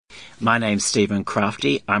My name's Stephen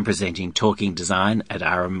Crafty. I'm presenting Talking Design at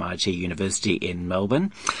RMIT University in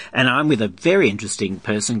Melbourne. And I'm with a very interesting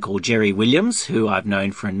person called Jerry Williams, who I've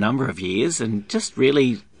known for a number of years and just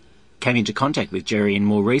really came into contact with Jerry in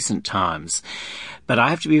more recent times. But I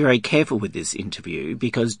have to be very careful with this interview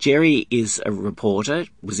because Jerry is a reporter,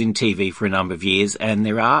 was in TV for a number of years, and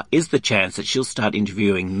is the chance that she'll start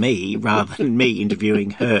interviewing me rather than me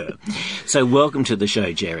interviewing her. So welcome to the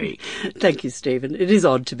show, Jerry. Thank you, Stephen. It is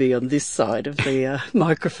odd to be on this side of the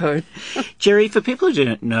microphone. Jerry, for people who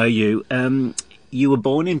don't know you, you were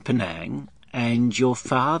born in Penang, and your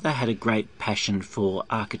father had a great passion for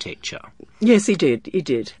architecture. Yes, he did. He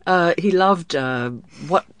did. He loved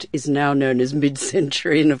what is now known as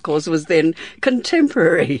mid-century and, of course, was then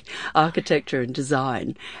contemporary architecture and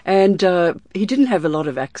design. And he didn't have a lot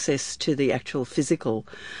of access to the actual physical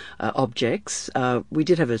objects. We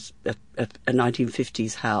did have a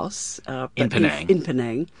 1950s house. In Penang. In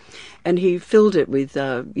Penang. And he filled it with,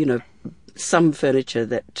 some furniture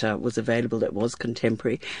that was available that was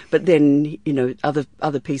contemporary, but then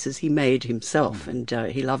other pieces he made himself, and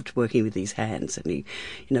he loved working with his hands. And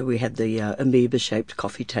we had the amoeba-shaped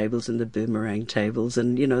coffee tables and the boomerang tables,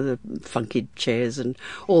 and the funky chairs and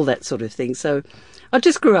all that sort of thing. So I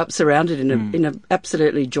just grew up surrounded in an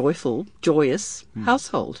absolutely joyous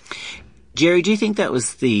household. Jerry, do you think that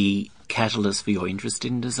was the catalyst for your interest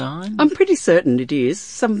in design? I'm pretty certain it is.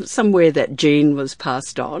 Somewhere that gene was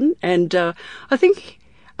passed on, and I think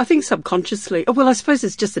subconsciously. Well, I suppose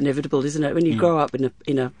it's just inevitable, isn't it? When you grow up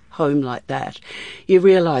in a home like that, you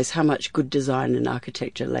realise how much good design and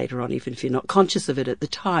architecture later on, even if you're not conscious of it at the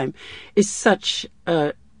time, is such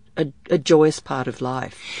a joyous part of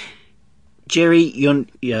life. Jerry,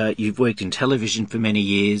 you've worked in television for many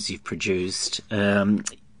years. You've produced.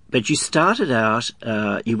 But you started out,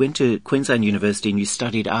 you went to Queensland University and you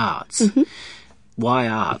studied arts. Mm-hmm. Why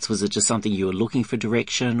arts? Was it just something you were looking for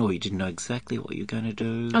direction, or you didn't know exactly what you were going to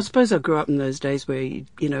do? I suppose I grew up in those days where,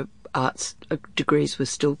 arts degrees were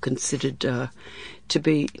still considered to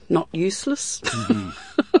be not useless.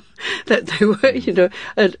 Mm-hmm. That they were,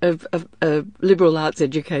 a liberal arts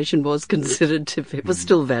education was considered to be, was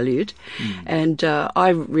still valued. And I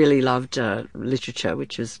really loved literature,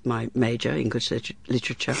 which was my major, English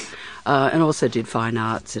literature, and also did fine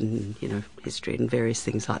arts and, history and various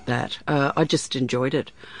things like that. I just enjoyed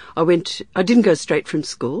it. I didn't go straight from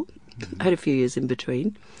school. I had a few years in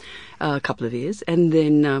between, a couple of years, and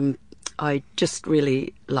then I just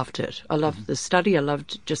really loved it. I loved the study. I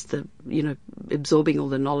loved just the, absorbing all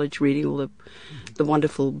the knowledge, reading all the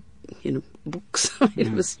wonderful, books.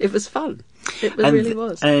 It was fun. It really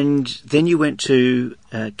was. And then you went to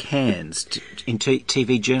Cairns in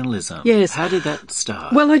TV journalism. Yes. How did that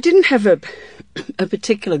start? Well, I didn't have a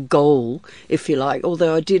particular goal, if you like,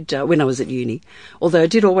 although I did, when I was at uni, although I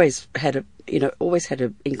did always had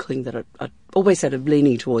an inkling that I always had a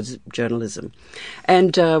leaning towards journalism.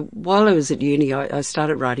 And while I was at uni, I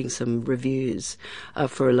started writing some reviews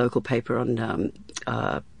for a local paper on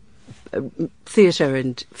theatre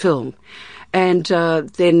and film. And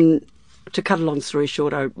then, to cut a long story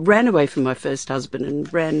short, I ran away from my first husband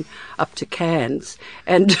and ran up to Cairns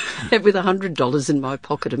and with $100 in my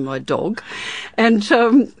pocket and my dog, and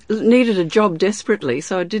needed a job desperately.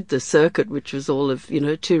 So I did the circuit, which was all of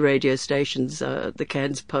 2 radio stations, the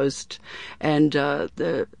Cairns Post and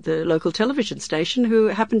the local television station, who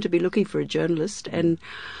happened to be looking for a journalist. And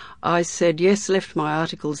I said yes, left my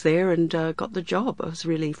articles there, and got the job. I was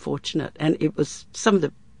really fortunate, and it was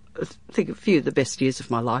I think a few of the best years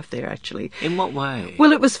of my life there, actually. In what way?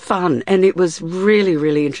 Well, it was fun, and it was really,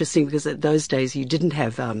 really interesting because at those days you didn't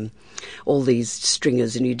have all these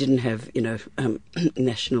stringers, and you didn't have,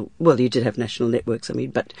 national. Well, you did have national networks,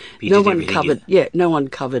 but no one covered. Yeah, no one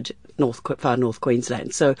covered far north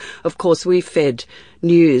Queensland. So, of course, we fed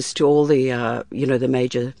news to all the, the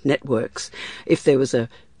major networks. If there was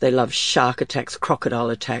they love shark attacks, crocodile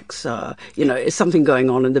attacks, something going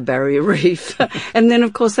on in the Barrier Reef. And then,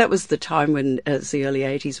 of course, that was the time when, it's the early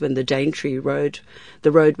 80s, when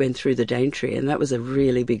the road went through the Daintree, and that was a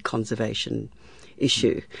really big conservation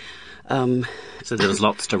issue. So there was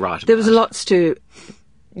lots to write about. There was lots to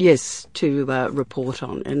report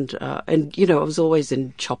on. And I was always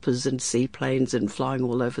in choppers and seaplanes and flying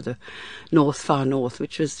all over the far north,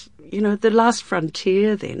 which was, the last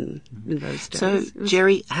frontier then in those days. So,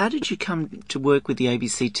 Jerry, how did you come to work with the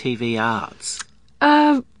ABC TV Arts?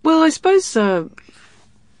 Well, I suppose,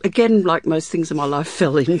 again, like most things in my life,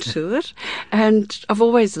 fell into it. And I've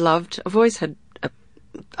always had,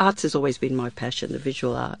 arts has always been my passion, the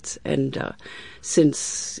visual arts. And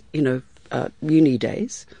since, uni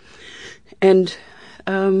days. And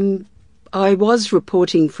I was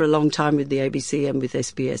reporting for a long time with the ABC and with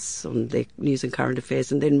SBS on their news and current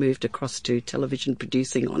affairs, and then moved across to television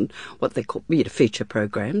producing on what they call feature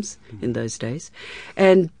programs in those days.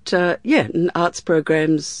 And and arts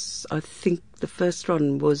programs. I think the first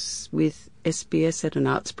one was with SBS at an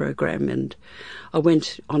arts program, and I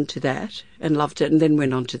went on to that and loved it, and then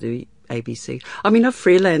went on to the ABC. I mean, I've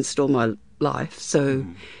freelanced all my life, so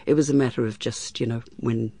it was a matter of just,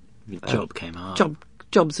 when job came up.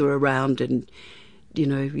 Jobs were around, and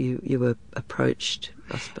you were approached,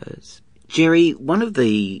 I suppose. Jerry, one of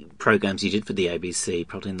the programs you did for the ABC,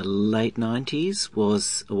 probably in the late 90s,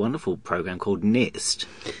 was a wonderful program called Nest.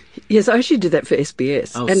 Yes, I actually did that for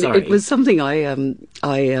SBS, Oh, and sorry. it was something I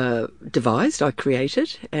devised, I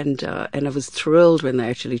created, and I was thrilled when they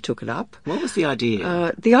actually took it up. What was the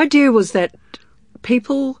idea? The idea was that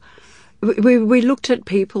people. We looked at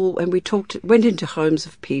people and went into homes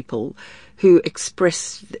of people who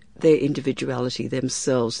expressed their individuality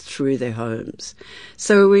themselves through their homes.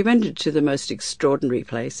 So we went into the most extraordinary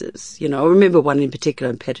places. I remember one in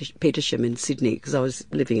particular in Petersham in Sydney, because I was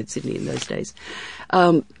living in Sydney in those days,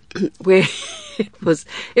 where it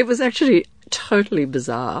was actually totally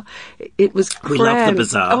bizarre. It was crammed. We love the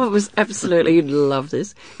bizarre. Oh, it was absolutely, you'd love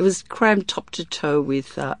this. It was crammed top to toe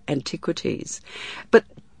with antiquities. But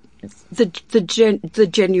the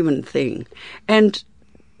genuine thing, and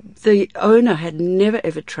the owner had never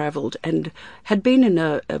ever travelled and had been in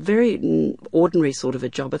a very ordinary sort of a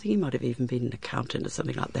job. I think he might have even been an accountant or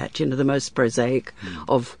something like that. The most prosaic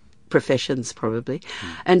of professions probably.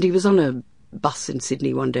 And he was on a bus in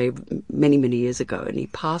Sydney one day many, many years ago, and he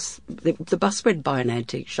passed. The bus went by an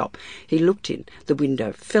antique shop. He looked in the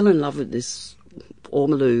window, fell in love with this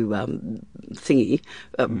ormolu thingy,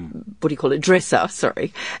 what do you call it, dresser,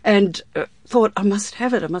 sorry, and thought, I must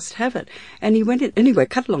have it. And he went in. Anyway,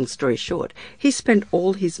 cut a long story short, he spent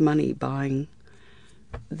all his money buying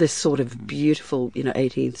this sort of beautiful,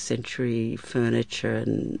 18th century furniture.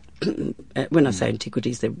 And when I say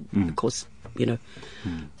antiquities, they're, of course,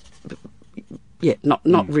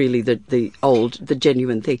 not really the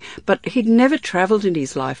genuine thing. But he'd never travelled in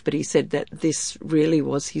his life, but he said that this really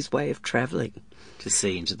was his way of travelling. To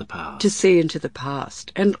see into the past. To see into the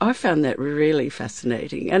past. And I found that really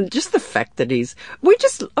fascinating. And just the fact that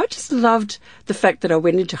I just loved the fact that I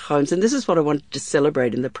went into homes, and this is what I wanted to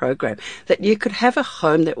celebrate in the program, that you could have a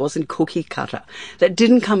home that wasn't cookie cutter, that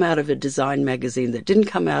didn't come out of a design magazine, that didn't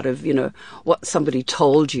come out of, what somebody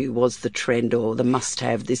told you was the trend or the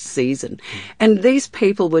must-have this season. And these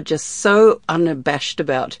people were just so unabashed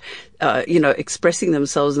about expressing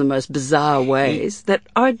themselves in the most bizarre ways that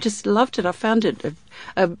I just loved it. I found it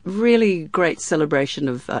a really great celebration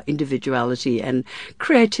of individuality and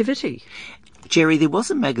creativity. Jerry, there was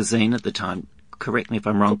a magazine at the time, correct me if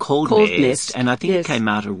I'm wrong, called Nest, and I think it came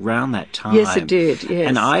out around that time. Yes, it did, yes.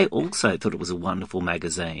 And I also thought it was a wonderful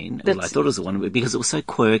magazine. I thought it was a wonderful, because it was so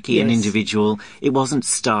quirky and individual. It wasn't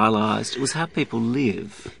stylised. It was how people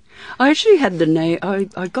live. I actually had the name,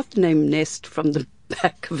 I got the name Nest from the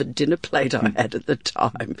back of a dinner plate I had at the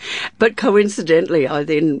time. But coincidentally, I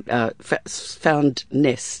then found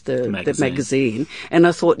Nest, the magazine, and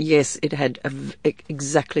I thought, yes, it had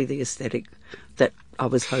exactly the aesthetic that I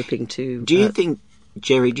was hoping to. Do you think,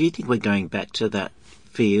 Jerry, we're going back to that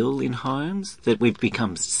feel in homes, that we've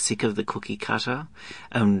become sick of the cookie cutter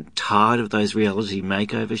and tired of those reality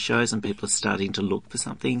makeover shows, and people are starting to look for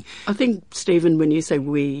something? I think, Stephen, when you say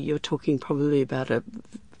we, you're talking probably about a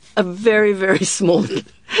very, very small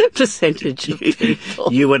percentage of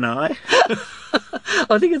people. You and I?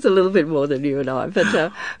 I think it's a little bit more than you and I,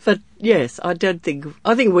 but yes, I think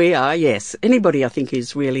we are. Yes, anybody I think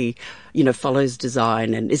who's really, follows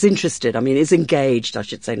design and is interested. I mean, is engaged. I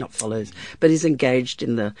should say, not follows, but is engaged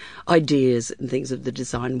in the ideas and things of the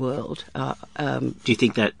design world. Do you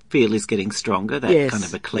think that feel is getting stronger? That kind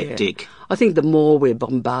of eclectic. Yeah. I think the more we're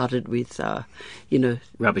bombarded with,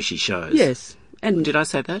 rubbishy shows. Yes. And did I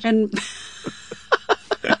say that? And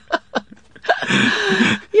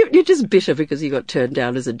you're just bitter because you got turned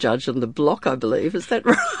down as a judge on The Block, I believe. Is that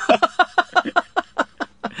right?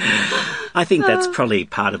 I think that's probably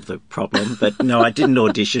part of the problem. But no, I didn't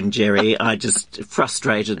audition, Jerry. I just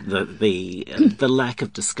frustrated the lack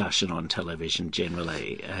of discussion on television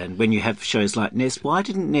generally. And when you have shows like Nest, why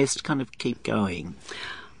didn't Nest kind of keep going?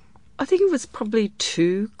 I think it was probably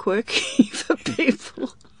too quirky for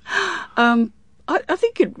people. I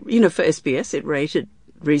think it, for SBS, it rated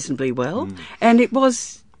reasonably well, and it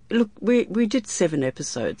was. Look, we did 7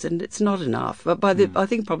 episodes, and it's not enough. But I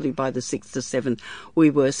think probably by the 6th or 7th, we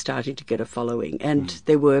were starting to get a following, and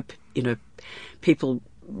there were, people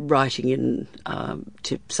writing in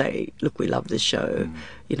to say, look, we love this show,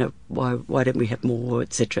 you know, why don't we have more,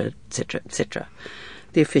 etc., etc., etc.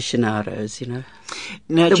 The aficionados, you know,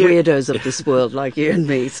 now, the weirdos of this world, like you and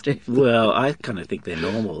me, Steve. Well, I kind of think they're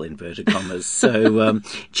normal, inverted commas. So,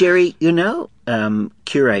 Jerry, you're now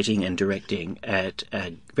curating and directing at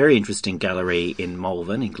a very interesting gallery in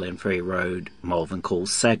Malvern, in Glenferrie Road, Malvern, called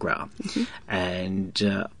Sagra.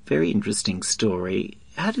 And very interesting story.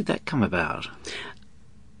 How did that come about?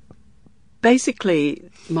 Basically,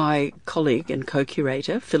 my colleague and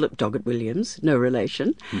co-curator, Philip Doggett-Williams, no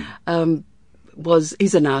relation,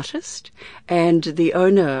 he's an artist, and the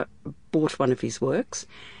owner bought one of his works,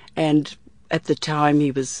 and at the time he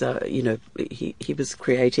was, he was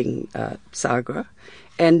creating Sagra,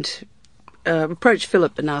 and approached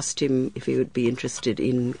Philip and asked him if he would be interested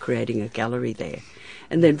in creating a gallery there.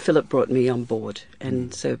 And then Philip brought me on board,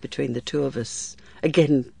 and so between the two of us,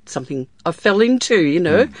 again, something I fell into, you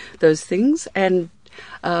know, those things. And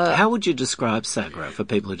how would you describe Sagra for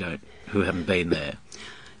people who haven't been there?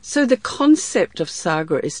 So the concept of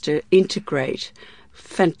Sagra is to integrate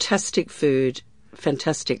fantastic food,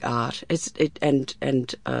 fantastic art,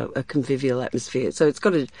 and a convivial atmosphere. So it's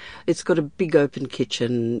got a big open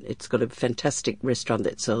kitchen. It's got a fantastic restaurant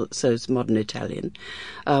that serves modern Italian.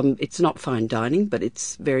 It's not fine dining, but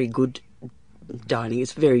it's very good dining.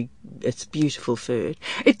 It's beautiful food.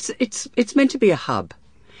 It's meant to be a hub.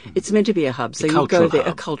 It's meant to be a hub. So you go there,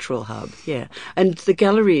 a cultural hub, yeah. And the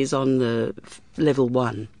gallery is on the level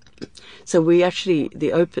 1. So we actually,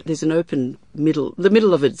 there's an open middle, the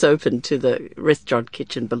middle of it's open to the restaurant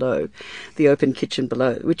kitchen below, the open kitchen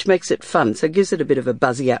below, which makes it fun. So it gives it a bit of a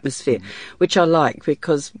buzzy atmosphere, which I like,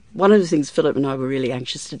 because one of the things Philip and I were really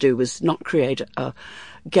anxious to do was not create a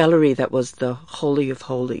gallery that was the holy of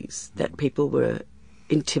holies, that people were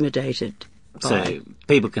intimidated by. So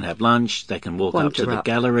people can have lunch, they can walk up to the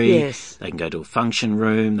gallery, they can go to a function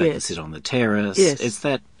room, they can sit on the terrace. Is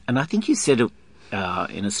that, and I think you said it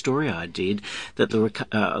in a story I did, that there were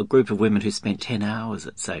a group of women who spent 10 hours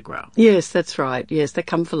at Sagra. Yes, that's right. Yes, they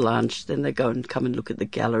come for lunch, then they come and look at the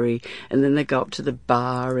gallery, and then they go up to the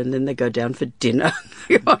bar, and then they go down for dinner.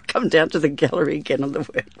 You might come down to the gallery again on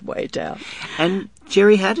the way down. And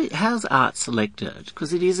Jerry, how's art selected?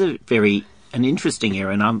 Because it is an interesting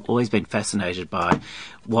area, and I've always been fascinated by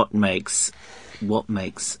what makes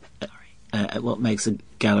a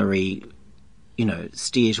gallery, you know,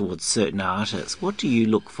 steer towards certain artists. What do you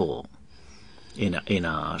look for in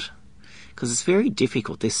art? Because it's very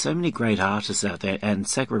difficult. There's so many great artists out there, and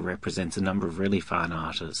Sagra represents a number of really fine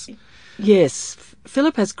artists. Yes,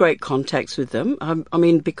 Philip has great contacts with them. I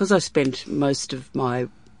mean, because I spent most of my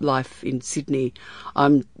life in Sydney,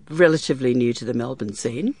 I'm relatively new to the Melbourne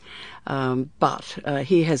scene, but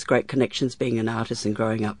he has great connections being an artist and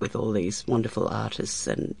growing up with all these wonderful artists,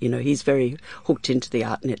 and you know, he's very hooked into the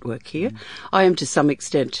art network here. I am to some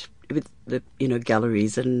extent with the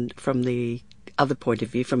galleries, and from the other point of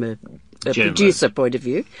view, from a producer point of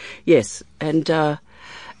view, yes. And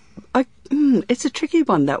it's a tricky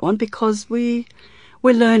one, that one, because we're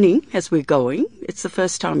learning as we're going. It's the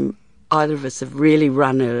first time either of us have really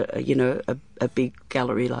run a big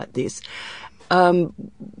gallery like this.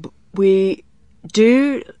 We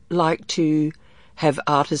do like to have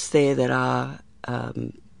artists there that are,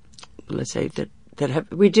 let's say, that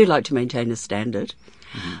have. We do like to maintain a standard,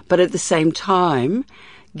 but at the same time,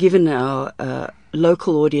 given our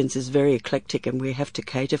local audience is very eclectic and we have to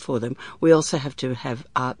cater for them, we also have to have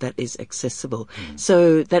art that is accessible.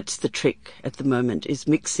 So that's the trick at the moment, is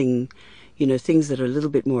mixing, you know, things that are a little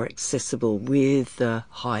bit more accessible with the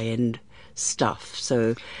high-end stuff.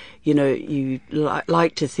 So, you know, you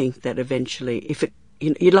like to think that eventually,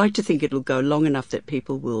 you'd like to think it'll go long enough that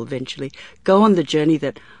people will eventually go on the journey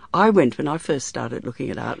that I went when I first started looking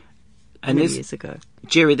at art many years ago.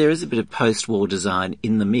 Jerry, there is a bit of post-war design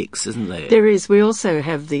in the mix, isn't there? There is. We also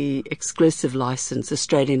have the exclusive license,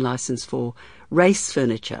 Australian license for race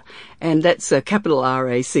furniture, and that's a capital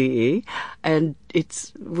RACE, and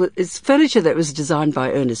it's furniture that was designed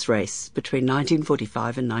by Ernest Race between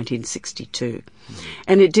 1945 and 1962,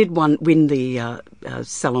 and it did win the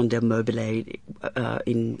Salon del Mobile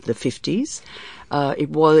in the 50s.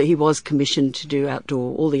 He was commissioned to do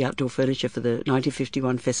all the outdoor furniture for the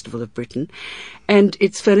 1951 Festival of Britain, and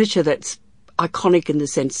it's furniture that's iconic in the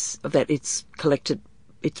sense that it's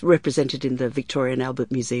represented in the Victoria and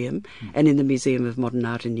Albert Museum and in the Museum of Modern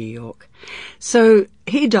Art in New York. So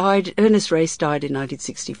Ernest Race died in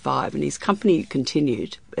 1965, and his company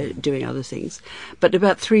continued doing other things. But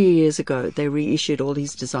about 3 years ago, they reissued all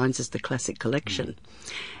his designs as the Classic Collection.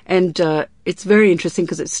 And it's very interesting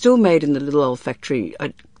because it's still made in the little old factory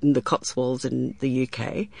in the Cotswolds in the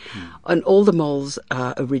UK, and all the molds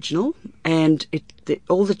are original, and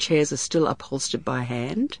all the chairs are still upholstered by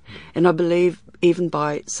hand, and I believe even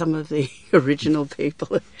by some of the original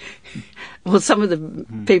people, well, some of the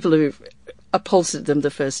people who upholstered them the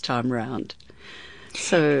first time round.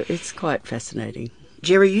 So it's quite fascinating.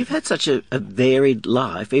 Jerry, you've had such a varied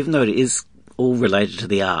life, even though it is all related to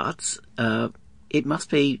the arts. It must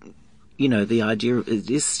be, the idea of it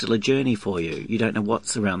is still a journey for you. You don't know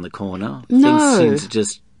what's around the corner. No. Things seem to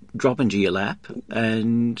just drop into your lap.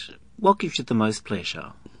 And what gives you the most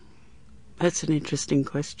pleasure? That's an interesting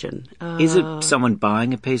question. Is it someone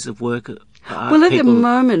buying a piece of work? Well, at the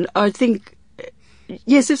moment, I think,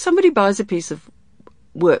 yes, if somebody buys a piece of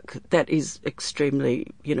work, that is extremely,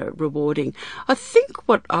 rewarding. I think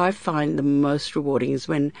what I find the most rewarding is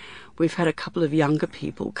when we've had a couple of younger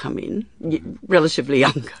people come in, relatively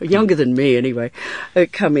younger than me anyway,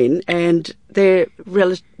 come in, and they're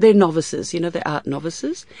novices, they're art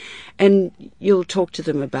novices, and you'll talk to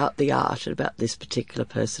them about the art, about this particular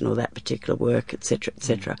person or that particular work, etc.,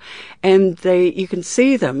 etc., and you can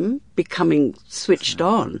see them becoming switched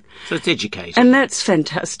on. So it's educating. And that's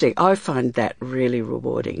fantastic. I find that really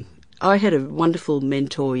rewarding. I had a wonderful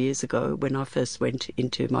mentor years ago when I first went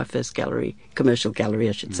into my first gallery, commercial gallery,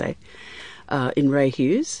 I should say, in Ray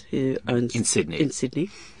Hughes, who owns in Sydney.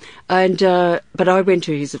 And but I went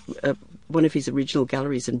to one of his original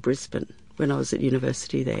galleries in Brisbane when I was at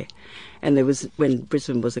university there, and when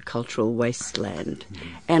Brisbane was a cultural wasteland,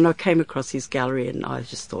 and I came across his gallery and I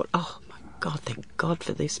just thought, oh my God, thank God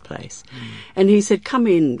for this place. And he said, come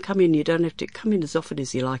in, you don't have to come in as often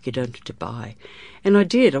as you like, you don't have to buy. And I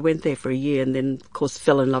did. I went there for a year and then, of course,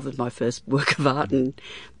 fell in love with my first work of art and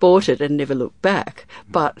bought it and never looked back.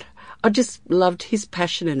 But I just loved his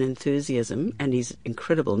passion and enthusiasm and his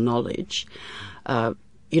incredible knowledge,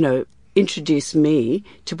 introduced me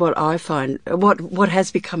to what I find, what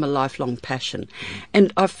has become a lifelong passion.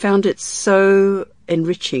 And I've found it so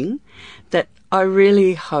enriching that I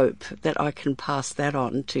really hope that I can pass that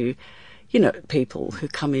on to, people who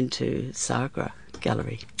come into Sagra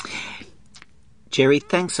Gallery. Jerry,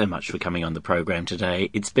 thanks so much for coming on the program today.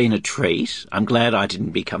 It's been a treat. I'm glad I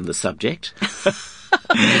didn't become the subject.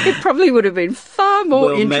 It probably would have been far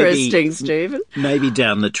more interesting, Stephen. Maybe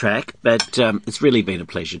down the track, but it's really been a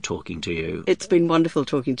pleasure talking to you. It's been wonderful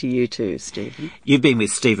talking to you too, Stephen. You've been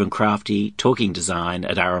with Stephen Crafti, talking design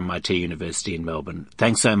at RMIT University in Melbourne.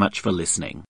 Thanks so much for listening.